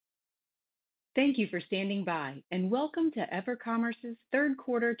Thank you for standing by, and welcome to EverCommerce's third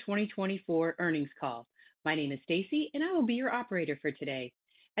quarter 2024 earnings call. My name is Stacy, and I will be your operator for today.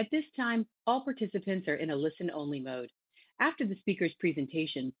 At this time, all participants are in a listen-only mode. After the speaker's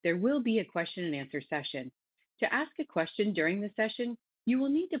presentation, there will be a question-and-answer session. To ask a question during the session, you will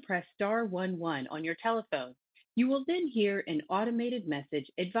need to press star 11 on your telephone. You will then hear an automated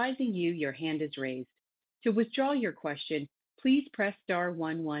message advising you your hand is raised. To withdraw your question, please press star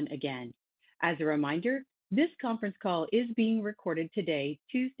 11 again. As a reminder, this conference call is being recorded today,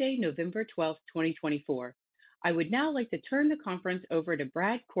 Tuesday, November 12th, 2024. I would now like to turn the conference over to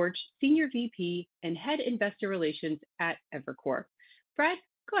Brad Korch, Senior VP and Head Investor Relations at EverCorp. Brad,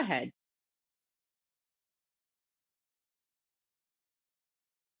 go ahead.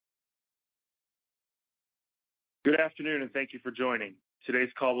 Good afternoon, and thank you for joining. Today's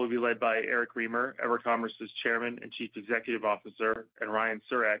call will be led by Eric Remer, EverCommerce's Chairman and Chief Executive Officer, and Ryan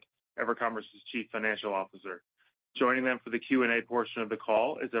Surek, EverCommerce's Chief Financial Officer. Joining them for the Q&A portion of the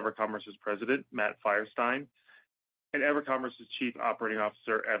call is EverCommerce's President, Matt Feierstein, and EverCommerce's Chief Operating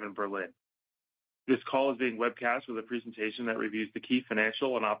Officer, Evan Berlin. This call is being webcast with a presentation that reviews the key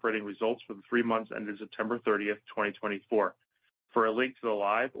financial and operating results for the 3 months ended September 30th, 2024. For a link to the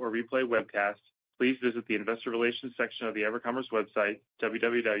live or replay webcast, please visit the Investor Relations section of the EverCommerce website,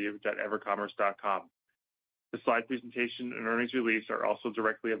 www.evercommerce.com. The slide presentation and earnings release are also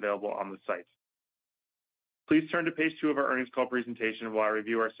directly available on the site. Please turn to page 2 of our earnings call presentation while I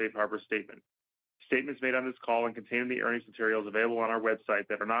review our safe harbor statement. Statements made on this call and contained in the earnings materials available on our website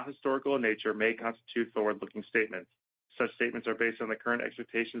that are not historical in nature may constitute forward-looking statements. Such statements are based on the current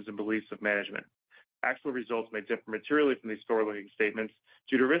expectations and beliefs of management. Actual results may differ materially from these forward-looking statements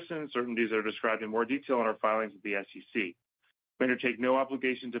due to risks and uncertainties that are described in more detail in our filings with the SEC. We undertake no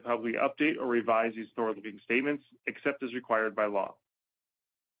obligation to publicly update or revise these forward-looking statements except as required by law.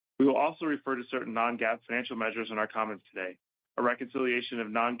 We will also refer to certain non-GAAP financial measures in our comments today. A reconciliation of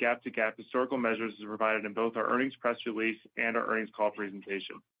non-GAAP to GAAP historical measures is provided in both our earnings press release and our earnings call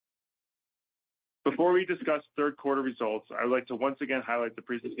presentation. Before we discuss third quarter results, I would like to once again highlight the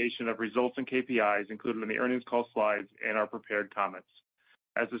presentation of results and KPIs included in the earnings call slides and our prepared comments.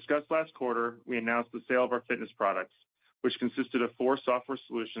 As discussed last quarter, we announced the sale of our fitness products, which consisted of 4 software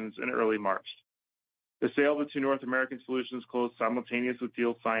solutions in early March. The sale of the 2 North American solutions closed simultaneous with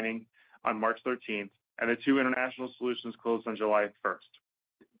deal signing on March 13th, and the 2 international solutions closed on July 1st.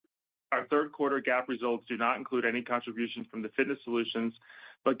 Our third quarter GAAP results do not include any contribution from the fitness solutions,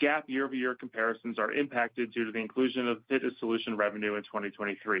 but GAAP year-over-year comparisons are impacted due to the inclusion of fitness solution revenue in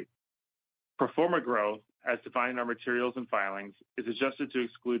 2023. Pro forma growth, as defined in our materials and filings, is adjusted to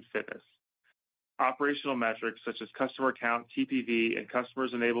exclude fitness. Operational metrics such as customer count, TPV, and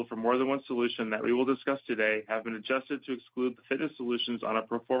customers enabled for more than one solution that we will discuss today have been adjusted to exclude the fitness solutions on a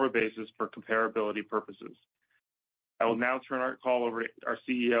pro forma basis for comparability purposes. I will now turn our call over to our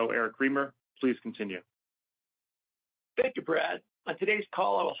CEO, Eric Remer. Please continue. Thank you, Brad. On today's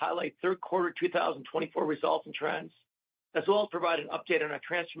call, I will highlight third quarter 2024 results and trends, as well as provide an update on our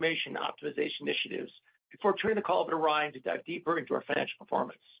transformation and optimization initiatives before turning the call over to Ryan to dive deeper into our financial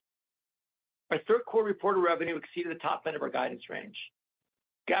performance. Our third quarter reported revenue exceeded the top end of our guidance range.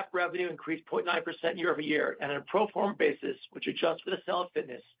 GAAP revenue increased 0.9% year-over-year, and on a pro forma basis, which adjusts for the sale of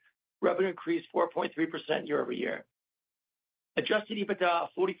fitness, revenue increased 4.3% year-over-year. Adjusted EBITDA of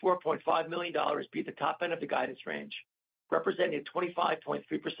 $44.5 million beat the top end of the guidance range, representing a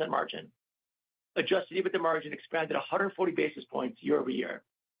 25.3% margin. Adjusted EBITDA margin expanded 140 basis points year-over-year.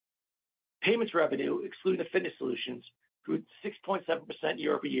 Payments revenue, excluding the fitness solutions, grew 6.7%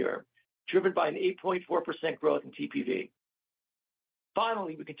 year-over-year, driven by an 8.4% growth in TPV.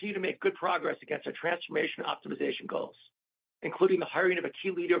 Finally, we continue to make good progress against our transformation optimization goals, including the hiring of a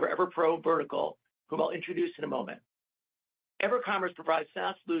key leader of our EverPro vertical, whom I'll introduce in a moment. EverCommerce provides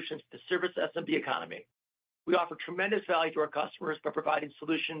SaaS solutions to the service SMB economy. We offer tremendous value to our customers by providing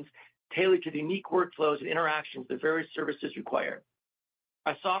solutions tailored to the unique workflows and interactions that various services require.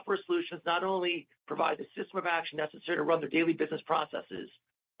 Our software solutions not only provide the system of action necessary to run their daily business processes,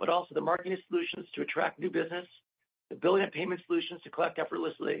 but also the marketing solutions to attract new business, the billing and payment solutions to collect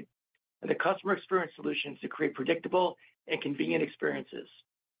effortlessly, and the customer experience solutions to create predictable and convenient experiences.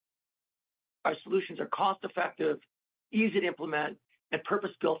 Our solutions are cost-effective, easy to implement, and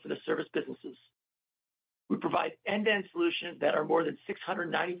purpose-built for the service businesses. We provide end-to-end solutions that our more than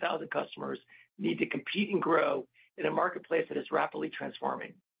 690,000 customers need to compete and grow in a marketplace that is rapidly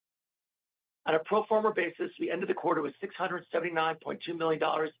transforming. On a pro forma basis, we ended the quarter with $679.2 million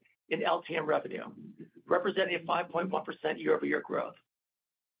in LTM revenue, representing a 5.1% year-over-year growth.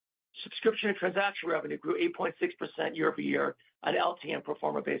 Subscription and transaction revenue grew 8.6% year-over-year on an LTM pro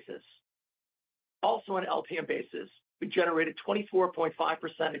forma basis. Also on an LTM basis, we generated 24.5%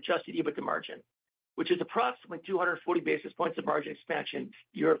 adjusted EBITDA margin, which is approximately 240 basis points of margin expansion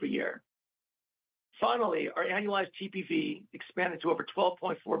year-over-year. Finally, our annualized TPV expanded to over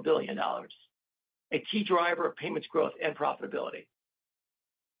 $12.4 billion, a key driver of payments growth and profitability.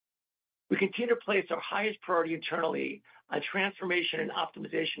 We continue to place our highest priority internally on transformation and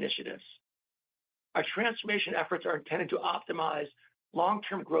optimization initiatives. Our transformation efforts are intended to optimize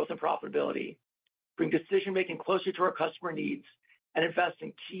long-term growth and profitability, bring decision-making closer to our customer needs, and invest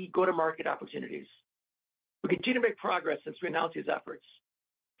in key go-to-market opportunities. We continue to make progress since we announced these efforts.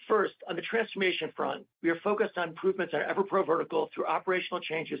 First, on the transformation front, we are focused on improvements on EverPro vertical through operational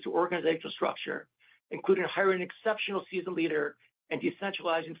changes to organizational structure, including hiring an exceptional seasoned leader and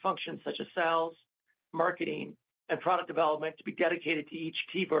decentralizing functions such as sales, marketing, and product development to be dedicated to each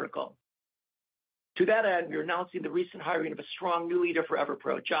key vertical. To that end, we are announcing the recent hiring of a strong new leader for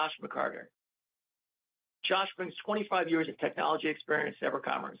EverPro, Josh McCarter. Josh brings 25 years of technology experience to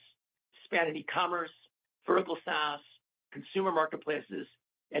EverCommerce, spanning e-commerce, vertical SaaS, consumer marketplaces,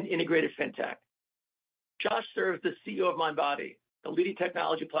 and integrated fintech. Josh serves as CEO of MindBody, the leading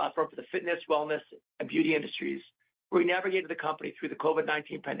technology platform for the fitness, wellness, and beauty industries, where he navigated the company through the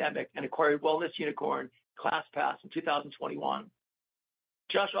COVID-19 pandemic and acquired wellness unicorn ClassPass in 2021.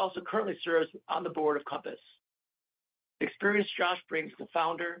 Josh also currently serves on the board of Compass. The experience Josh brings as a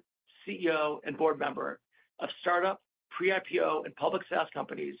founder, CEO, and board member of startup, pre-IPO, and public SaaS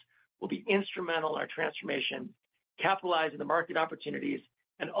companies will be instrumental in our transformation, capitalizing the market opportunities,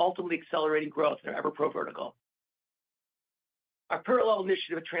 and ultimately accelerating growth in our EverPro vertical. Our parallel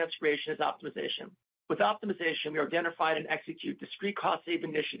initiative of transformation is optimization. With optimization, we identified and execute discrete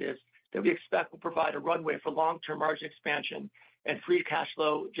cost-saving initiatives that we expect will provide a runway for long-term margin expansion and free cash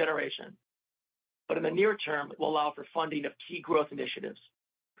flow generation. But in the near term, it will allow for funding of key growth initiatives.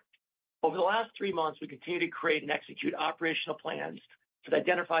 Over the last 3 months, we continue to create and execute operational plans for the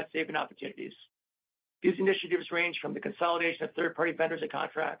identified saving opportunities. These initiatives range from the consolidation of third-party vendors and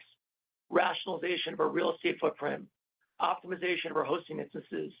contracts, rationalization of our real estate footprint, optimization of our hosting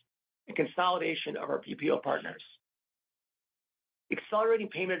instances, and consolidation of our PPO partners. Accelerating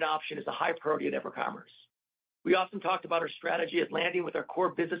payment adoption is a high priority at EverCommerce. We often talked about our strategy as landing with our core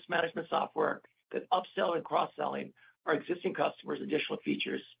business management software that upselling and cross-selling our existing customers additional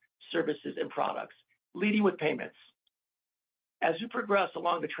features, services, and products, leading with payments. As we progress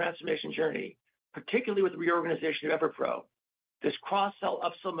along the transformation journey, particularly with the reorganization of EverPro, this cross-sell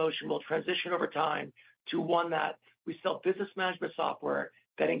upsell motion will transition over time to one that we sell business management software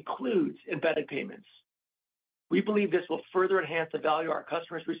that includes embedded payments. We believe this will further enhance the value our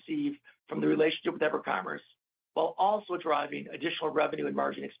customers receive from the relationship with EverCommerce, while also driving additional revenue and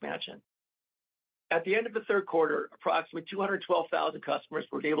margin expansion. At the end of the third quarter, approximately 212,000 customers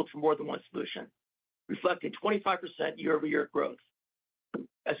were enabled for more than one solution, reflecting 25% year-over-year growth.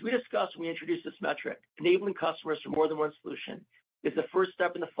 As we discussed when we introduced this metric, enabling customers for more than one solution is the first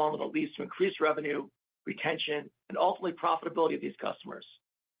step in the funnel that leads to increased revenue, retention, and ultimately profitability of these customers.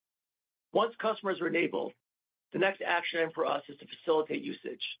 Once customers are enabled, the next action item for us is to facilitate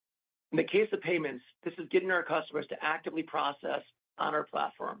usage. In the case of payments, this is getting our customers to actively process on our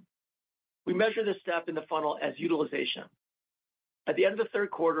platform. We measure this step in the funnel as utilization. At the end of the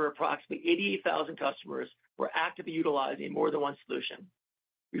third quarter, approximately 88,000 customers were actively utilizing more than one solution,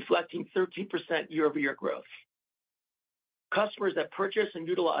 reflecting 13% year-over-year growth. Customers that purchase and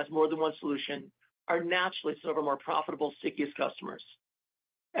utilize more than one solution are naturally some of our more profitable, stickiest customers.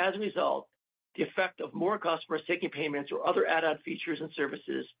 As a result, the effect of more customers taking payments or other add-on features and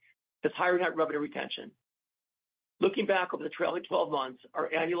services is higher net revenue retention. Looking back over the trailing 12 months, our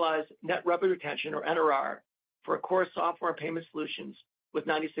annualized net revenue retention, or NRR, for our core software and payment solutions was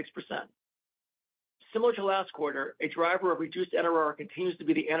 96%. Similar to last quarter, a driver of reduced NRR continues to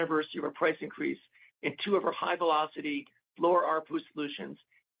be the anniversary of a price increase in 2 of our high-velocity, lower ARPU solutions,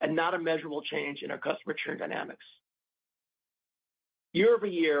 and not a measurable change in our customer churn dynamics.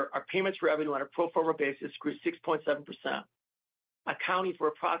 Year-over-year, our payments revenue on a pro forma basis grew 6.7%, accounting for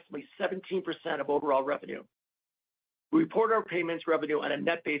approximately 17% of overall revenue. We report our payments revenue on a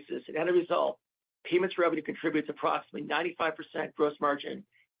net basis, and as a result, payments revenue contributes approximately 95% gross margin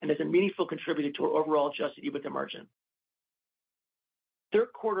and is a meaningful contributor to our overall adjusted EBITDA margin.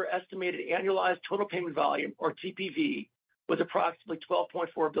 Third quarter estimated annualized total payment volume, or TPV, was approximately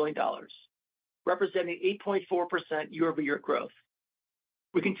 $12.4 billion, representing 8.4% year-over-year growth.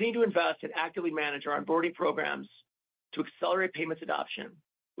 We continue to invest and actively manage our onboarding programs to accelerate payments adoption,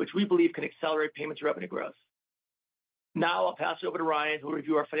 which we believe can accelerate payments revenue growth. Now I'll pass it over to Ryan, who will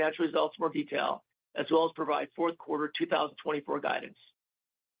review our financial results in more detail, as well as provide fourth quarter 2024 guidance.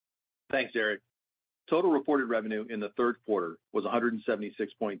 Thanks, Eric. Total reported revenue in the third quarter was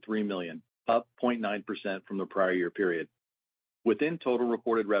 $176.3 million, up 0.9% from the prior year period. Within total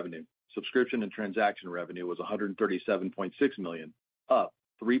reported revenue, subscription and transaction revenue was $137.6 million, up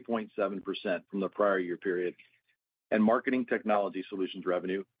 3.7% from the prior year period, and marketing technology solutions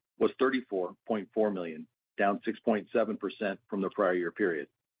revenue was $34.4 million, down 6.7% from the prior year period.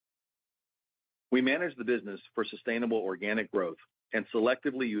 We manage the business for sustainable organic growth and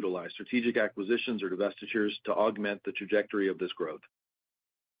selectively utilize strategic acquisitions or divestitures to augment the trajectory of this growth.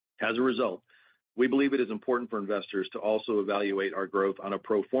 As a result, we believe it is important for investors to also evaluate our growth on a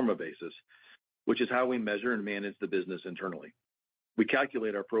pro forma basis, which is how we measure and manage the business internally. We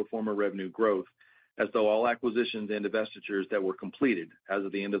calculate our pro forma revenue growth as though all acquisitions and divestitures that were completed as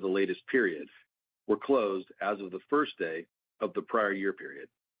of the end of the latest period were closed as of the first day of the prior year period.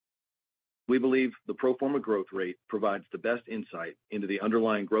 We believe the pro forma growth rate provides the best insight into the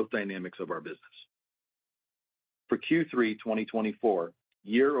underlying growth dynamics of our business. For Q3 2024,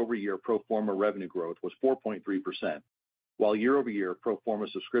 year-over-year pro forma revenue growth was 4.3%, while year-over-year pro forma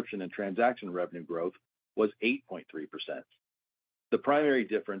subscription and transaction revenue growth was 8.3%. The primary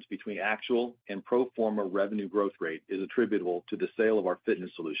difference between actual and pro forma revenue growth rate is attributable to the sale of our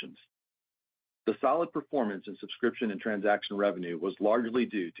fitness solutions. The solid performance in subscription and transaction revenue was largely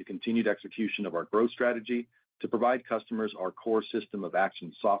due to continued execution of our growth strategy to provide customers our core system of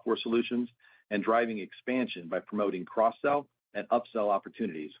action software solutions and driving expansion by promoting cross-sell and upsell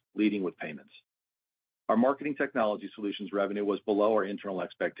opportunities, leading with payments. Our marketing technology solutions revenue was below our internal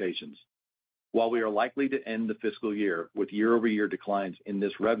expectations. While we are likely to end the fiscal year with year-over-year declines in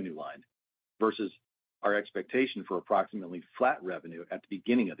this revenue line versus our expectation for approximately flat revenue at the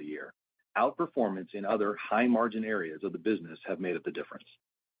beginning of the year, outperformance in other high-margin areas of the business have made up the difference.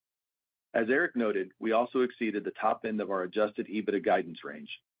 As Eric noted, we also exceeded the top end of our adjusted EBITDA guidance range.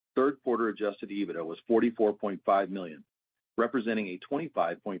 Third quarter adjusted EBITDA was $44.5 million, representing a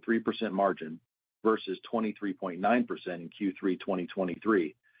 25.3% margin versus 23.9% in Q3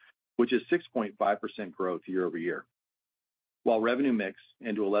 2023, which is 6.5% growth year-over-year. While revenue mix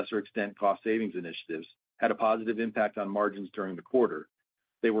and to a lesser extent cost savings initiatives had a positive impact on margins during the quarter,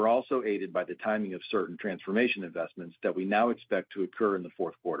 they were also aided by the timing of certain transformation investments that we now expect to occur in the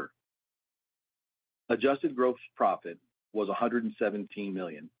fourth quarter. Adjusted gross profit was $117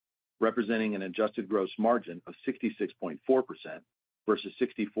 million, representing an adjusted gross margin of 66.4% versus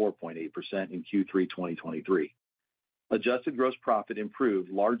 64.8% in Q3 2023. Adjusted gross profit improved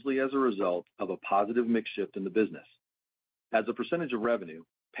largely as a result of a positive mix shift in the business. As a percentage of revenue,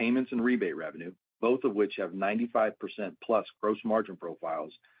 payments and rebate revenue, both of which have 95% plus gross margin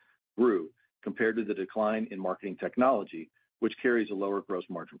profiles, grew compared to the decline in marketing technology, which carries a lower gross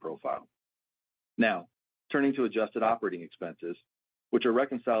margin profile. Now, turning to adjusted operating expenses, which are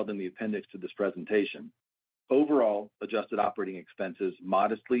reconciled in the appendix to this presentation, overall adjusted operating expenses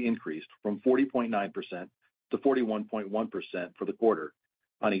modestly increased from 40.9% to 41.1% for the quarter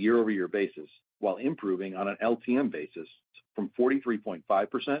on a year-over-year basis, while improving on an LTM basis from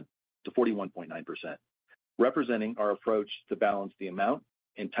 43.5% to 41.9%, representing our approach to balance the amount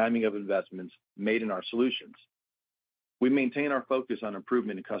and timing of investments made in our solutions. We maintain our focus on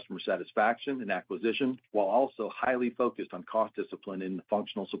improvement in customer satisfaction and acquisition, while also highly focused on cost discipline in the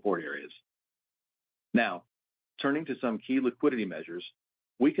functional support areas. Now, turning to some key liquidity measures,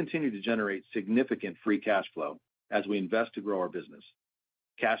 we continue to generate significant free cash flow as we invest to grow our business.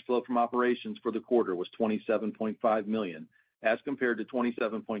 Cash flow from operations for the quarter was $27.5 million, as compared to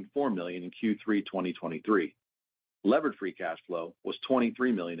 $27.4 million in Q3 2023. Levered free cash flow was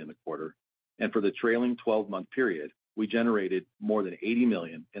 $23 million in the quarter, and for the trailing 12-month period, we generated more than $80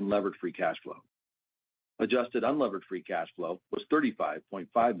 million in levered free cash flow. Adjusted unlevered free cash flow was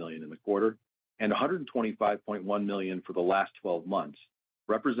 $35.5 million in the quarter and $125.1 million for the last 12 months,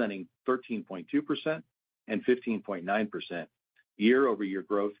 representing 13.2% and 15.9% year-over-year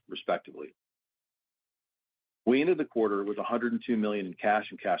growth, respectively. We ended the quarter with $102 million in cash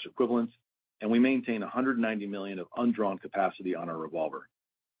and cash equivalents, and we maintain $190 million of undrawn capacity on our revolver.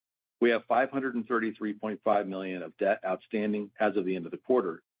 We have $533.5 million of debt outstanding as of the end of the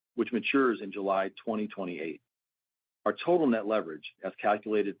quarter, which matures in July 2028. Our total net leverage, as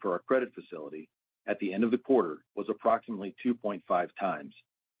calculated for our credit facility, at the end of the quarter was approximately 2.5 times,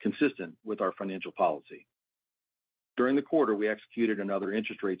 consistent with our financial policy. During the quarter, we executed another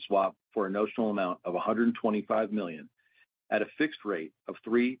interest rate swap for a notional amount of $125 million at a fixed rate of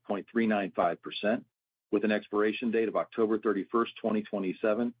 3.395%, with an expiration date of October 31st,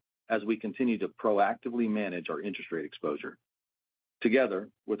 2027, as we continue to proactively manage our interest rate exposure. Together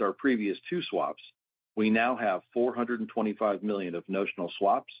with our previous two swaps, we now have $425 million of notional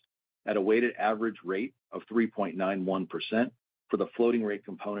swaps at a weighted average rate of 3.91% for the floating rate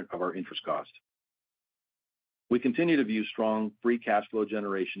component of our interest cost. We continue to view strong free cash flow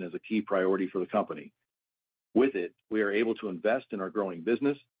generation as a key priority for the company. With it, we are able to invest in our growing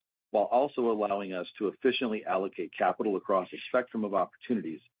business while also allowing us to efficiently allocate capital across a spectrum of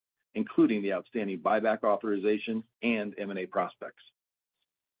opportunities, including the outstanding buyback authorization and M&A prospects.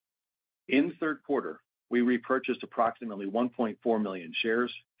 In the third quarter, we repurchased approximately 1.4 million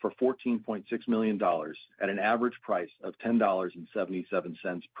shares for $14.6 million at an average price of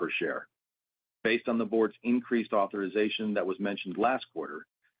 $10.77 per share. Based on the board's increased authorization that was mentioned last quarter,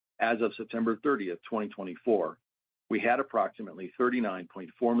 as of September 30th, 2024, we had approximately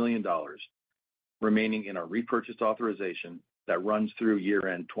 $39.4 million remaining in our repurchase authorization that runs through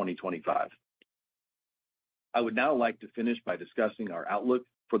year-end 2025. I would now like to finish by discussing our outlook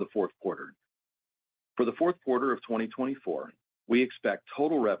for the fourth quarter. For the fourth quarter of 2024, we expect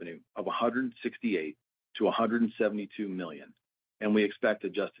total revenue of $168 to $172 million, and we expect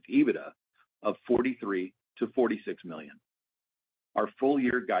adjusted EBITDA of $43 to $46 million. Our full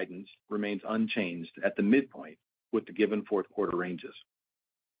year guidance remains unchanged at the midpoint with the given fourth quarter ranges.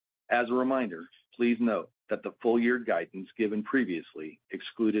 As a reminder, please note that the full year guidance given previously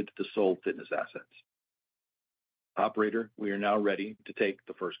excluded the sold fitness assets. Operator, we are now ready to take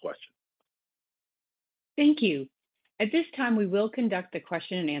the first question. Thank you. At this time, we will conduct the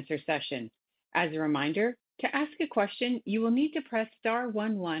question and answer session. As a reminder, to ask a question, you will need to press star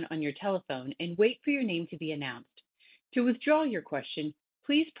 11 on your telephone and wait for your name to be announced. To withdraw your question,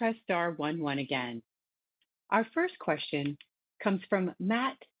 please press star 11 again. Our first question comes from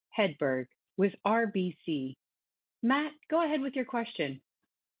Matt Hedberg with RBC. Matt, go ahead with your question.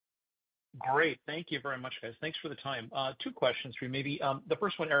 Great. Thank you very much, guys. Thanks for the time. Two questions for you. Maybe the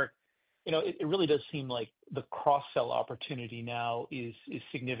first one, Eric, it really does seem like the cross-sell opportunity now is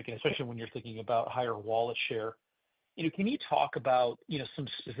significant, especially when you're thinking about higher wallet share. Can you talk about some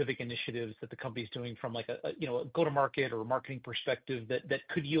specific initiatives that the company's doing from like a go-to-market or marketing perspective that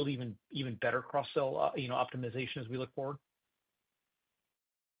could yield even better cross-sell optimization as we look forward?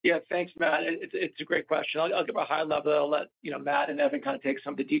 Yeah, thanks, Matt. It's a great question. I'll give a high level. I'll let Matt and Evan kind of take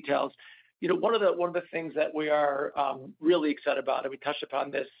some of the details. One of the things that we are really excited about, and we touched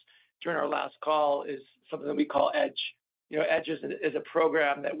upon this during our last call, is something that we call Edge. Edge is a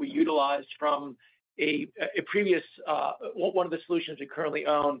program that we utilized from a previous one of the solutions we currently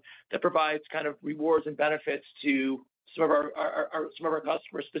own that provides kind of rewards and benefits to some of our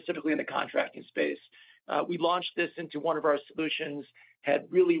customers, specifically in the contracting space. We launched this into one of our solutions, had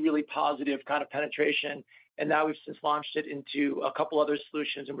really, really positive kind of penetration, and now we've since launched it into a couple other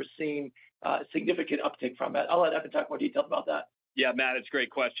solutions, and we're seeing significant uptake from it. I'll let Evan talk more detail about that. Yeah, Matt, it's a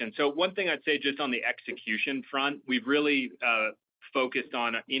great question. So one thing I'd say just on the execution front, we've really focused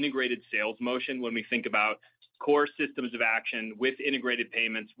on an integrated sales motion when we think about core systems of action with integrated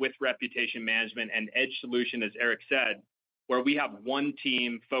payments, with reputation management and Edge solution, as Eric said, where we have one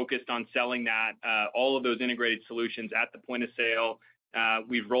team focused on selling that, all of those integrated solutions at the point of sale.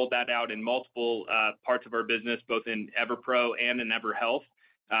 We've rolled that out in multiple parts of our business, both in EverPro and in EverHealth,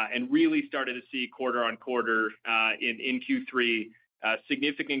 and really started to see quarter on quarter in Q3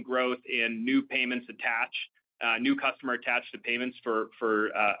 significant growth in new payments attached, new customer attached to payments for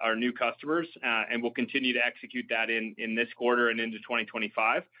our new customers, and we'll continue to execute that in this quarter and into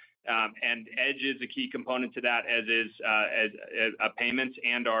 2025. And Edge is a key component to that, as is payments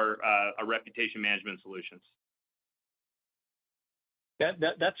and our reputation management solutions.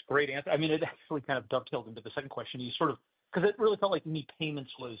 That's great answer. I mean, it actually kind of dovetailed into the second question. You sort of, because it really felt like me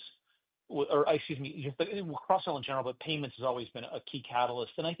payments was, or excuse me, just cross-sell in general, but payments has always been a key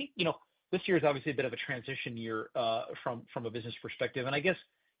catalyst. And I think, this year is obviously a bit of a transition year from a business perspective. And I guess,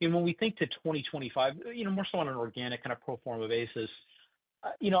 when we think to 2025, more so on an organic kind of pro forma basis,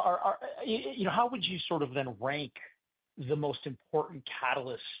 how would you sort of then rank the most important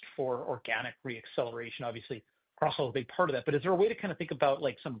catalyst for organic reacceleration? Obviously, cross-sell is a big part of that, but is there a way to kind of think about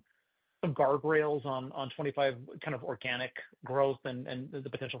like some guardrails on 25 kind of organic growth and the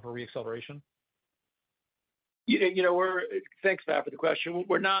potential for reacceleration? Thanks, Matt, for the question.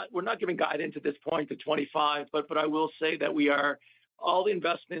 We're not giving guidance at this point to 25, but I will say that we are all the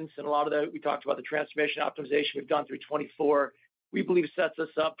investments and a lot of the, we talked about the transformation optimization we've done through 24, we believe sets us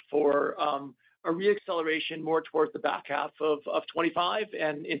up for a reacceleration more towards the back half of 25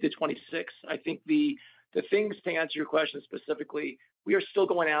 and into 26. I think the things, to answer your question specifically, we are still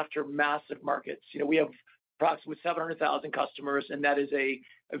going after massive markets. We have approximately 700,000 customers, and that is a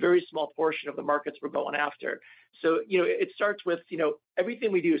very small portion of the markets we're going after. So, it starts with,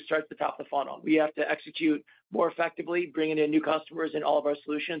 everything we do starts at the top of the funnel. We have to execute more effectively, bringing in new customers in all of our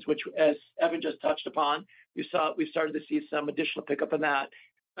solutions, which, as Evan just touched upon, we've started to see some additional pickup in that.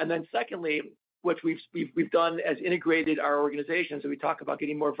 And then secondly, what we've done as integrated our organizations, and we talk about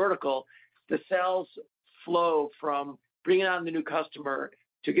getting more vertical, the sales flow from bringing on the new customer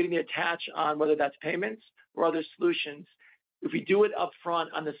to getting the attach on whether that's payments or other solutions. If we do it upfront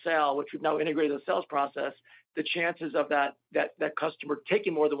on the sale, which we've now integrated the sales process, the chances of that customer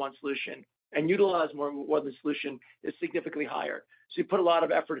taking more than one solution and utilize more than one solution is significantly higher. So we put a lot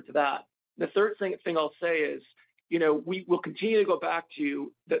of effort into that. The third thing I'll say is, we will continue to go back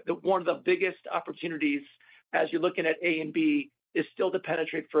to one of the biggest opportunities as you're looking at A and B is still to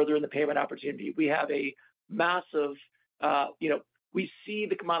penetrate further in the payment opportunity. We have a massive, we see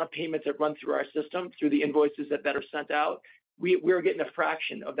the amount of payments that run through our system, through the invoices that are sent out. We're getting a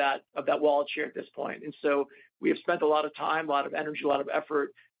fraction of that wallet share at this point. And so we have spent a lot of time, a lot of energy, a lot of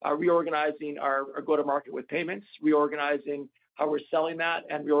effort reorganizing our go-to-market with payments, reorganizing how we're selling that,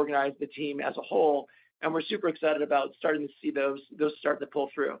 and reorganize the team as a whole. And we're super excited about starting to see those start to pull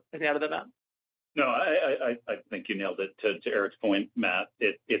through. Anything out of that, Matt? No, I think you nailed it. To Eric's point, Matt,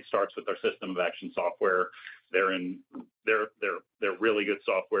 it starts with our system of action software. They're really good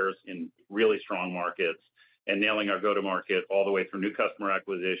softwares in really strong markets, and nailing our go-to-market all the way through new customer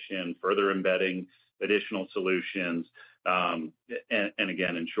acquisition, further embedding additional solutions, and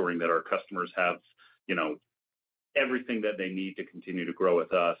again, ensuring that our customers have, everything that they need to continue to grow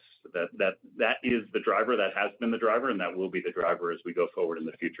with us. That is the driver. That has been the driver, and that will be the driver as we go forward in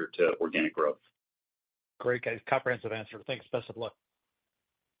the future to organic growth. Great, guys. Comprehensive answer. Thanks. Best of luck.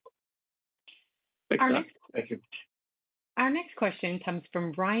 Thank you. Our next question comes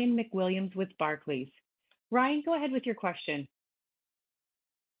from Ryan McWilliams with Barclays. Ryan, go ahead with your question.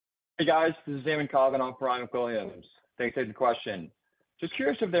 Hey, guys. This is Damon Coggin on Ryan McWilliams. Thanks for taking the question. Just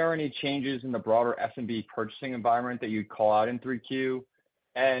curious if there are any changes in the broader SMB purchasing environment that you'd call out in 3Q,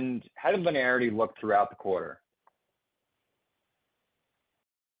 and how did linearity look throughout the quarter?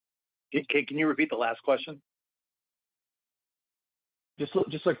 Can you repeat the last question? Just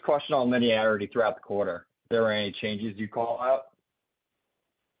a question on linearity throughout the quarter. If there were any changes you'd call out?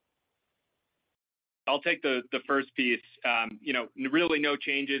 I'll take the first piece. Really no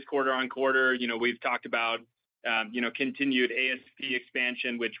changes quarter on quarter. We've talked about continued ASP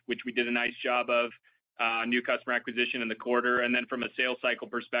expansion, which we did a nice job of, new customer acquisition in the quarter. And then from a sales cycle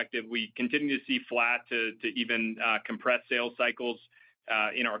perspective, we continue to see flat to even compressed sales cycles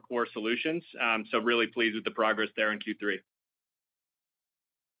in our core solutions. So really pleased with the progress there in Q3.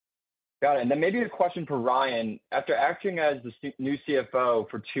 Got it. And then maybe a question for Ryan. After acting as the new CFO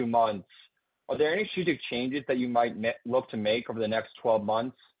for 2 months, are there any strategic changes that you might look to make over the next 12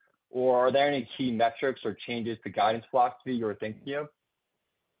 months? Or are there any key metrics or changes to guidance philosophy you're thinking of?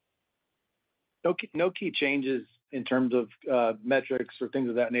 No key changes in terms of metrics or things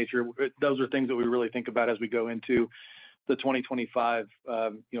of that nature. Those are things that we really think about as we go into the 2025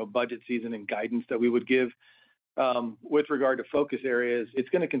 budget season and guidance that we would give. With regard to focus areas, it's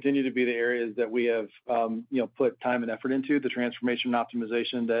going to continue to be the areas that we have put time and effort into, the transformation and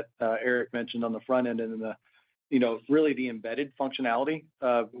optimization that Eric mentioned on the front end, and then really the embedded functionality.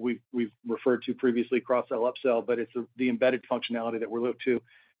 We've referred to previously cross-sell, upsell, but it's the embedded functionality that we're looking to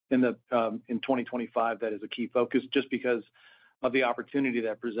in 2025 that is a key focus, just because of the opportunity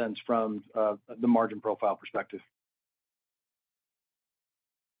that presents from the margin profile perspective.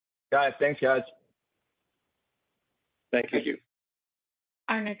 Guys, thanks, guys. Thank you.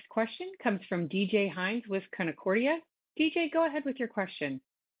 Our next question comes from DJ Hynes with Concordia. DJ, go ahead with your question.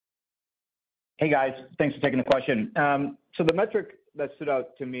 Hey, guys. Thanks for taking the question. So the metric that stood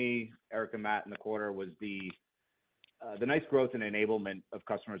out to me, Eric and Matt, in the quarter was the nice growth and enablement of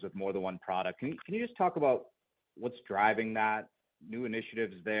customers with more than one product. Can you just talk about what's driving that, new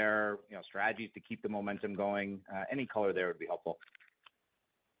initiatives there, strategies to keep the momentum going? Any color there would be helpful.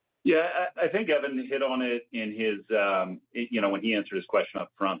 Yeah, I think Evan hit on it in his, when he answered his question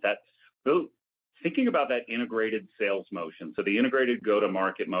up front, that thinking about that integrated sales motion. So the integrated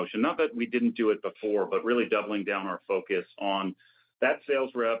go-to-market motion, not that we didn't do it before, but really doubling down our focus on that sales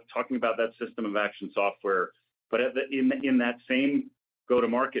rep, talking about that system of action software, but in that same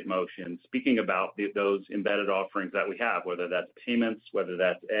go-to-market motion, speaking about those embedded offerings that we have, whether that's payments, whether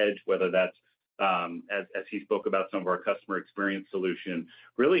that's Edge, whether that's as he spoke about some of our customer experience solution,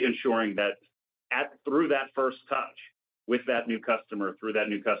 really ensuring that through that first touch with that new customer, through that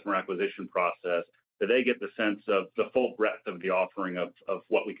new customer acquisition process, that they get the sense of the full breadth of the offering of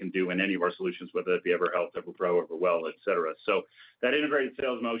what we can do in any of our solutions, whether it be EverHealth, EverPro, EverWell, et cetera. So that integrated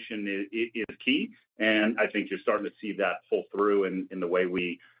sales motion is key, and I think you're starting to see that pull through in the way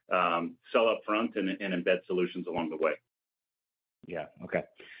we sell up front and embed solutions along the way. Yeah. Okay.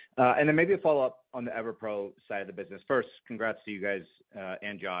 And then maybe a follow-up on the EverPro side of the business. First, congrats to you guys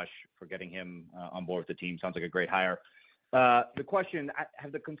and Josh for getting him on board with the team. Sounds like a great hire. The question,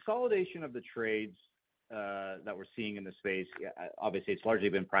 have the consolidation of the trades that we're seeing in the space, obviously it's largely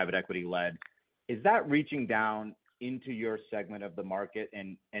been private equity led, is that reaching down into your segment of the market?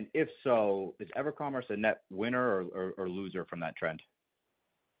 And if so, is EverCommerce a net winner or loser from that trend?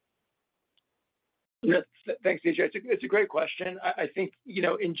 Thanks, DJ. It's a great question. I think,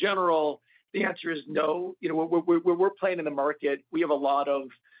 in general, the answer is no. We're playing in the market. We have a lot of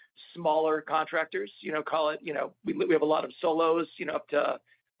smaller contractors, call it, we have a lot of solos, up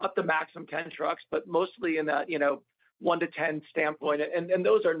to maximum 10 trucks, but mostly in that, 1 to 10 standpoint. And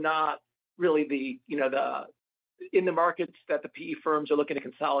those are not really in the markets that the PE firms are looking to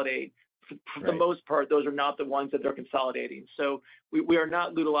consolidate. For the most part, those are not the ones that they're consolidating. So we are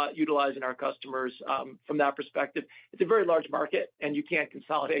not utilizing our customers from that perspective. It's a very large market, and you can't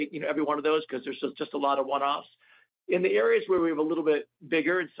consolidate, every one of those because there's just a lot of one-offs. In the areas where we have a little bit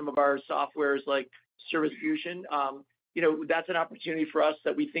bigger in some of our softwares like Service Fusion, that's an opportunity for us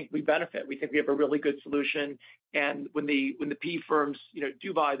that we think we benefit. We think we have a really good solution. And when the PE firms,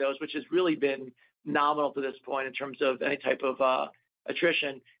 do buy those, which has really been nominal to this point in terms of any type of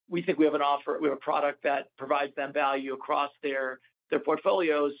attrition, we think we have a product that provides them value across their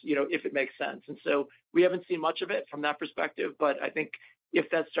portfolios, if it makes sense. And so we haven't seen much of it from that perspective, but I think if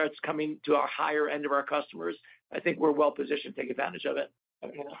that starts coming to our higher end of our customers, I think we're well positioned to take advantage of it.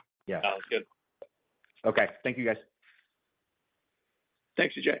 Yeah. Sounds good. Okay. Thank you, guys.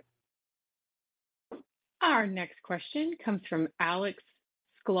 Thanks, DJ. Our next question comes from Alex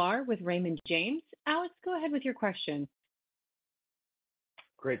Sklar with Raymond James. Alex, go ahead with your question.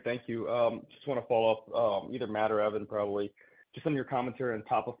 Great. Thank you. Just want to follow up, either Matt or Evan, probably, just on your commentary on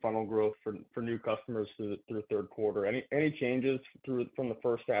top of funnel growth for new customers through the third quarter. Any changes from the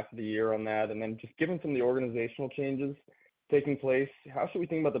first half of the year on that? And then just given some of the organizational changes taking place, how should we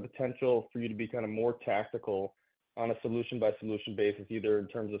think about the potential for you to be kind of more tactical on a solution-by-solution basis, either in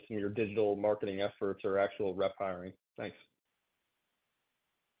terms of some of your digital marketing efforts or actual rep hiring? Thanks.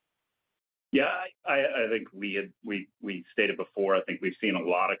 Yeah, I think we stated before, I think we've seen a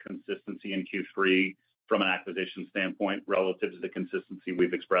lot of consistency in Q3 from an acquisition standpoint relative to the consistency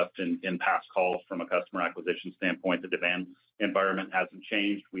we've expressed in past calls from a customer acquisition standpoint. The demand environment hasn't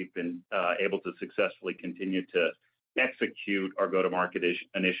changed. We've been able to successfully continue to execute our go-to-market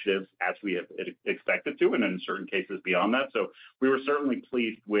initiatives as we have expected to, and in certain cases beyond that. So we were certainly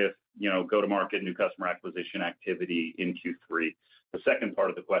pleased with, go-to-market new customer acquisition activity in Q3. The second part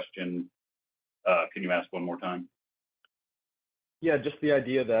of the question, can you ask one more time? Yeah, just the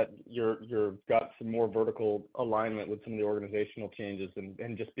idea that you're got some more vertical alignment with some of the organizational changes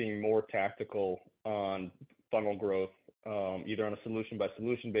and just being more tactical on funnel growth, either on a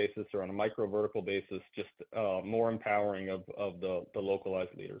solution-by-solution basis or on a micro-vertical basis, just more empowering of the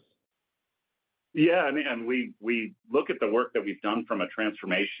localized leaders. Yeah, and we look at the work that we've done from a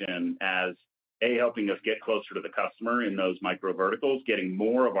transformation as helping us get closer to the customer in those micro-verticals, getting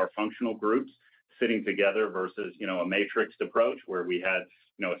more of our functional groups sitting together versus, a matrixed approach where we had,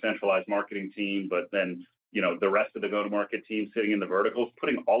 a centralized marketing team, but then, the rest of the go-to-market team sitting in the verticals,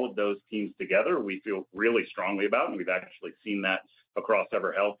 putting all of those teams together, we feel really strongly about. And we've actually seen that across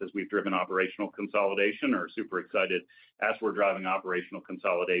EverHealth as we've driven operational consolidation, or super excited as we're driving operational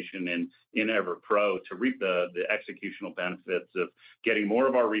consolidation in EverPro to reap the executional benefits of getting more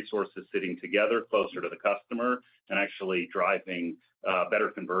of our resources sitting together closer to the customer and actually driving better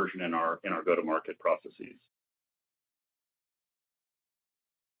conversion in our go-to-market processes.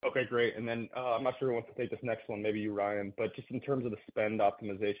 Okay, great. And then I'm not sure who wants to take this next one, maybe you, Ryan, but just in terms of the spend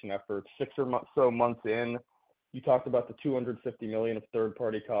optimization efforts, 6 or so months in, you talked about the $250 million of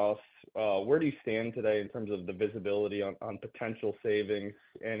third-party costs. Where do you stand today in terms of the visibility on potential savings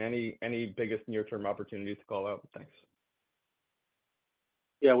and any biggest near-term opportunities to call out? Thanks.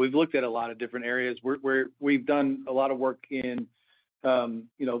 Yeah, we've looked at a lot of different areas. We've done a lot of work in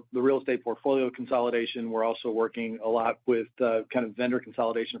the real estate portfolio consolidation. We're also working a lot with kind of vendor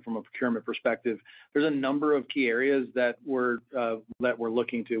consolidation from a procurement perspective. There's a number of key areas that we're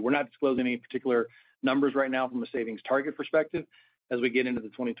looking to. We're not disclosing any particular numbers right now from a savings target perspective. As we get into the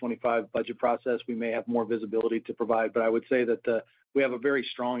 2025 budget process, we may have more visibility to provide. But I would say that we have a very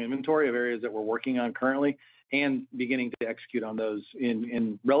strong inventory of areas that we're working on currently and beginning to execute on those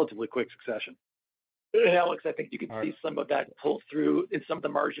in relatively quick succession. Alex, I think you can see some of that pull through in some of the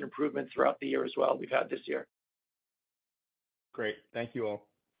margin improvements throughout the year as well we've had this year. Great. Thank you all.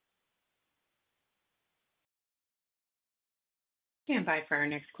 Stand by for our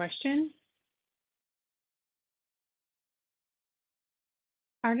next question.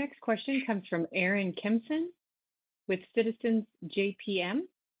 Our next question comes from Aaron Kimson with Citizens JPM.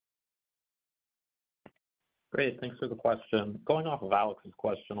 Great. Thanks for the question. Going off of Alex's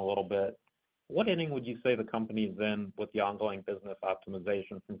question a little bit, what inning would you say the company's in with the ongoing business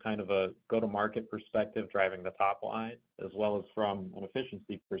optimization from kind of a go-to-market perspective driving the top line, as well as from an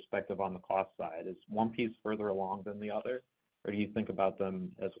efficiency perspective on the cost side? Is one piece further along than the other, or do you think about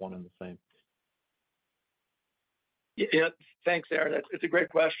them as one and the same? Yeah, thanks, Aaron. It's a great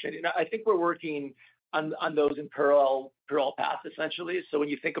question. I think we're working on those in parallel paths, essentially. So when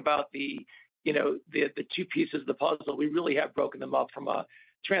you think about the two pieces of the puzzle, we really have broken them up from a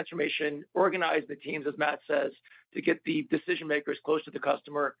transformation, organize the teams, as Matt says, to get the decision makers close to the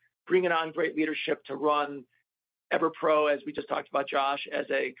customer, bringing on great leadership to run EverPro, as we just talked about, Josh, as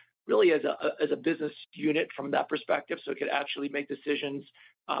a business unit from that perspective, so it could actually make decisions,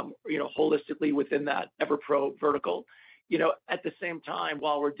 holistically within that EverPro vertical. At the same time,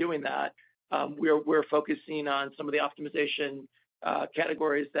 while we're doing that, we're focusing on some of the optimization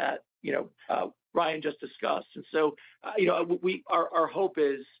categories that Ryan just discussed. And so, our hope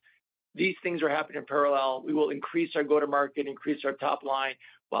is these things are happening in parallel. We will increase our go-to-market, increase our top line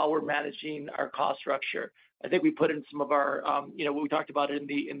while we're managing our cost structure. I think we put in some of our, what we talked about in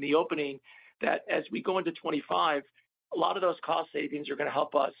the opening, that as we go into 25, a lot of those cost savings are going to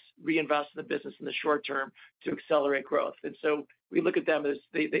help us reinvest in the business in the short term to accelerate growth. And so we look at them as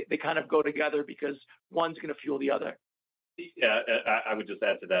they kind of go together because one's going to fuel the other. Yeah, I would just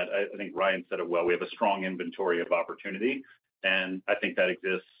add to that. I think Ryan said it well. We have a strong inventory of opportunity, and I think that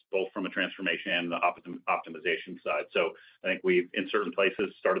exists both from a transformation and the optimization side. So I think we've, in certain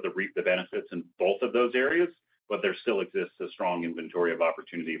places, started to reap the benefits in both of those areas, but there still exists a strong inventory of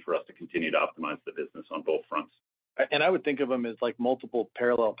opportunity for us to continue to optimize the business on both fronts. And I would think of them as like multiple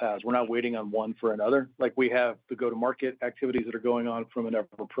parallel paths. We're not waiting on one for another. Like we have the go-to-market activities that are going on from an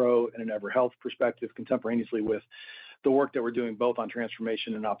EverPro and an EverHealth perspective contemporaneously with the work that we're doing both on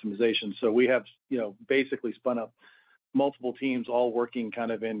transformation and optimization. So we have, basically spun up multiple teams all working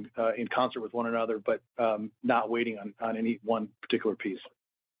kind of in concert with one another, but not waiting on any one particular piece.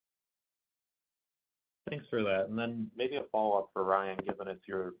 Thanks for that. And then maybe a follow-up for Ryan, given it's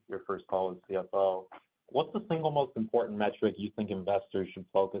your first call as CFO. What's the single most important metric you think investors should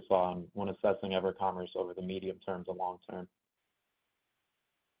focus on when assessing EverCommerce over the medium term to long term?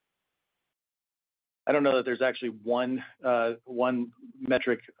 I don't know that there's actually one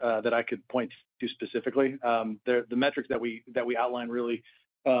metric that I could point to specifically. The metrics that we outline really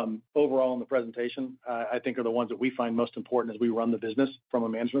overall in the presentation, I think are the ones that we find most important as we run the business from a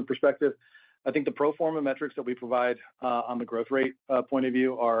management perspective. I think the pro forma metrics that we provide on the growth rate point of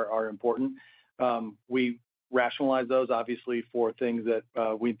view are important. We rationalize those obviously for things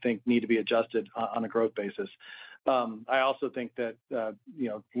that we think need to be adjusted on a growth basis. I also think that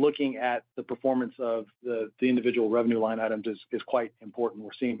looking at the performance of the individual revenue line items is quite important.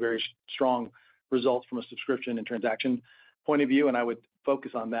 We're seeing very strong results from a subscription and transaction point of view, and I would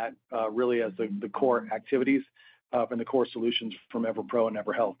focus on that really as the core activities and the core solutions from EverPro and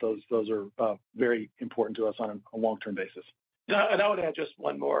EverHealth. Those are very important to us on a long-term basis. And I would add just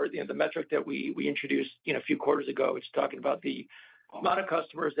one more. The metric that we introduced a few quarters ago, which is talking about the amount of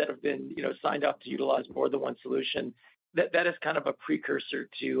customers that have been signed up to utilize more than one solution. That is kind of a precursor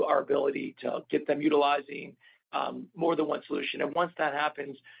to our ability to get them utilizing more than one solution. And once that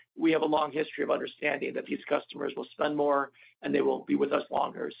happens, we have a long history of understanding that these customers will spend more and they will be with us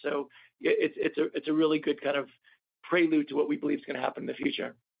longer. So it's a really good kind of prelude to what we believe is going to happen in the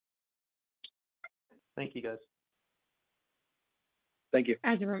future. Thank you, guys. Thank you.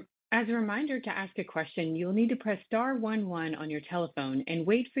 As a reminder, to ask a question, you'll need to press star 11 on your telephone and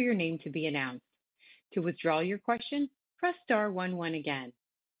wait for your name to be announced. To withdraw your question, press star 11 again.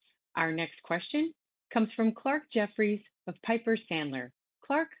 Our next question comes from Clarke Jeffries of Piper Sandler.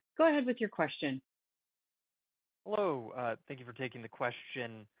 Clark, go ahead with your question. Hello. Thank you for taking the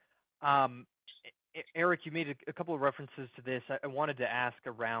question. Eric, you made a couple of references to this. I wanted to ask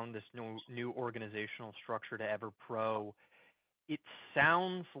around this new organizational structure to EverPro. It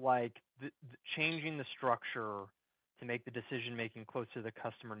sounds like changing the structure to make the decision-making close to the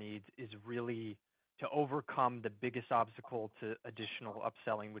customer needs is really to overcome the biggest obstacle to additional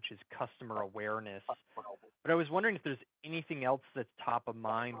upselling, which is customer awareness. But I was wondering if there's anything else that's top of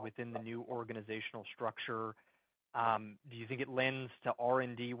mind within the new organizational structure Do you think it lends to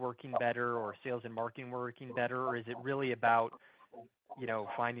R&D working better or sales and marketing working better, or is it really about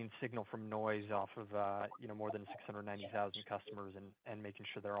finding signal from noise off of more than 690,000 customers and making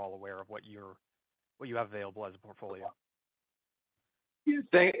sure they're all aware of what you have available as a portfolio?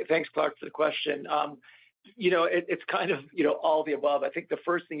 Thanks, Clark, for the question. It's kind of all the above. I think the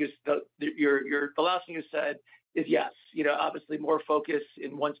first thing is the last thing you said is yes. Obviously, more focus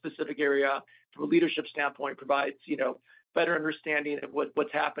in one specific area from a leadership standpoint provides better understanding of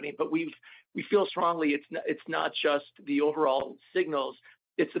what's happening. But we feel strongly it's not just the overall signals;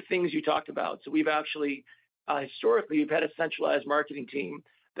 it's the things you talked about. So we've actually historically had a centralized marketing team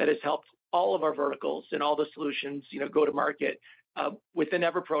that has helped all of our verticals and all the solutions go to market. Within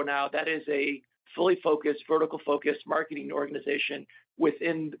EverPro now, that is a fully focused, vertical-focused marketing organization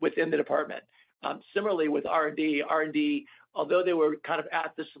within the department. Similarly, with R&D, although they were kind of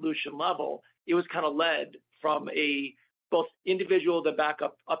at the solution level, it was kind of led from a both individual to back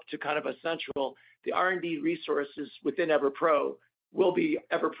up to kind of a central. The R&D resources within EverPro will be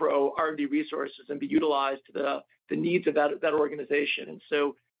EverPro R&D resources and be utilized to the needs of that organization. And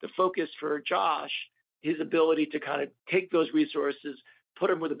so the focus for Josh, his ability to kind of take those resources, put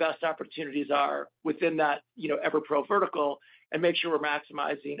them where the best opportunities are within that EverPro vertical, and make sure we're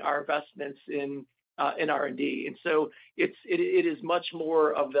maximizing our investments in R&D. And so it is much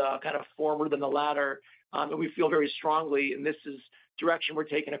more of the kind of former than the latter, and we feel very strongly, and this is direction we're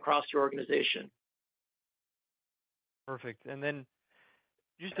taking across your organization. Perfect. And then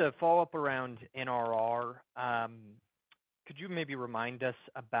just a follow-up around NRR. Could you maybe remind us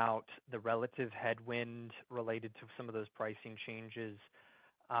about the relative headwind related to some of those pricing changes?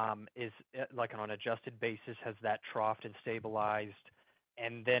 Is like on an adjusted basis, has that troughed and stabilized?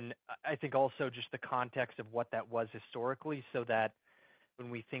 And then I think also just the context of what that was historically, so that when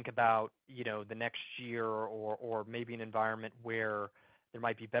we think about the next year or maybe an environment where there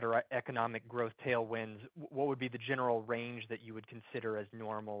might be better economic growth tailwinds, what would be the general range that you would consider as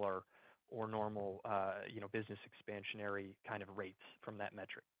normal or normal business expansionary kind of rates from that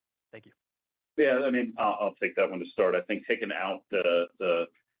metric? Thank you. Yeah, I mean, I'll take that one to start. I think taking out the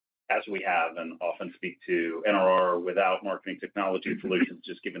as we have and often speak to NRR without marketing technology solutions,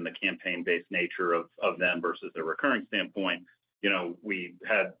 just given the campaign-based nature of them versus the recurring standpoint, we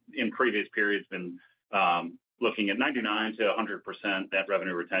had in previous periods been looking at 99 to 100% net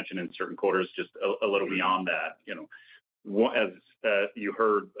revenue retention in certain quarters, just a little beyond that. As you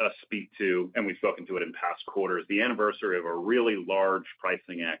heard us speak to, and we've spoken to it in past quarters, the anniversary of a really large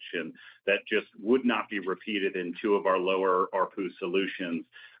pricing action that just would not be repeated in two of our lower ARPU solutions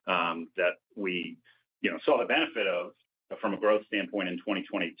that we saw the benefit of from a growth standpoint in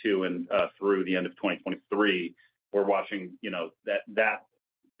 2022 and through the end of 2023. We're watching that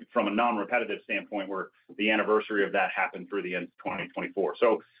from a non-repetitive standpoint where the anniversary of that happened through the end of 2024.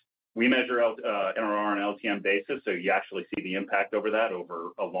 So we measure NRR on an LTM basis, so you actually see the impact over that over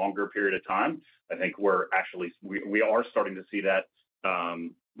a longer period of time. I think we are starting to see that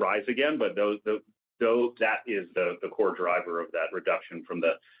rise again, but that is the core driver of that reduction from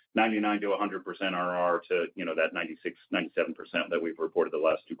the 99 to 100% NRR to that 96, 97% that we've reported the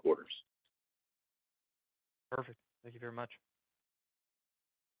last two quarters. Perfect. Thank you very much.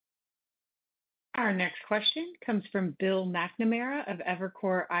 Our next question comes from Bill McNamara of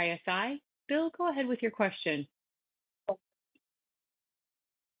Evercore ISI. Bill, go ahead with your question. Hi,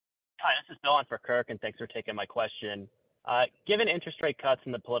 this is Bill on for Kirk, and thanks for taking my question. Given interest rate cuts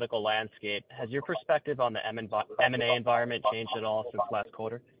in the political landscape, has your perspective on the M&A environment changed at all since last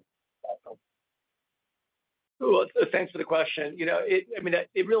quarter? Well, thanks for the question.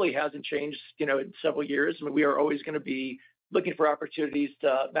 It really hasn't changed, in several years. I mean, we are always going to be looking for opportunities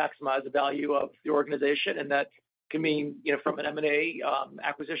to maximize the value of the organization, and that can mean, from an M&A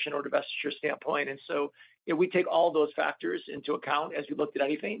acquisition or divestiture standpoint. And so, we take all those factors into account as we looked at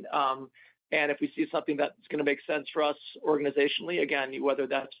anything. And if we see something that's going to make sense for us organizationally, again, whether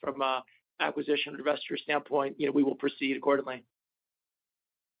that's from an acquisition or divestiture standpoint, we will proceed accordingly.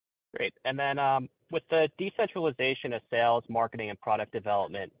 Great. And then with the decentralization of sales, marketing, and product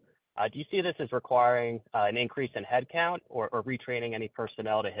development, do you see this as requiring an increase in headcount or retraining any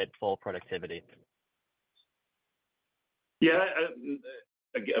personnel to hit full productivity? Yeah,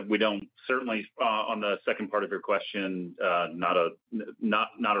 we don't certainly on the second part of your question, not a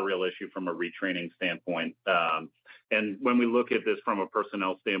real issue from a retraining standpoint. And when we look at this from a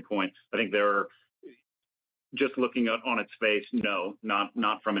personnel standpoint, I think just looking on its face, no,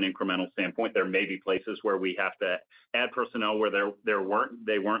 not from an incremental standpoint. There may be places where we have to add personnel where they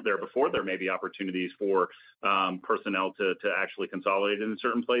weren't there before. There may be opportunities for personnel to actually consolidate in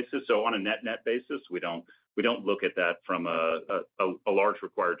certain places. So on a net basis, we don't we don't look at that from a large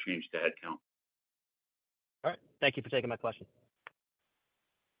required change to headcount. All right. Thank you for taking my question.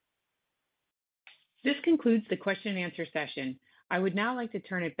 This concludes the question and answer session. I would now like to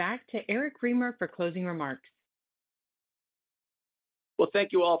turn it back to Eric Remer for closing remarks. Well,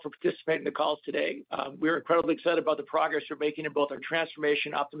 thank you all for participating in the calls today. We're incredibly excited about the progress we're making in both our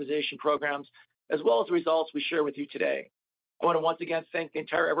transformation optimization programs, as well as the results we share with you today. I want to once again thank the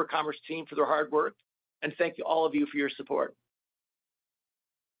entire EverCommerce team for their hard work, and thank you all of you for your support.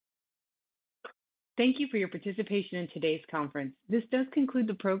 Thank you for your participation in today's conference. This does conclude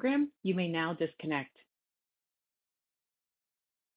the program. You may now disconnect.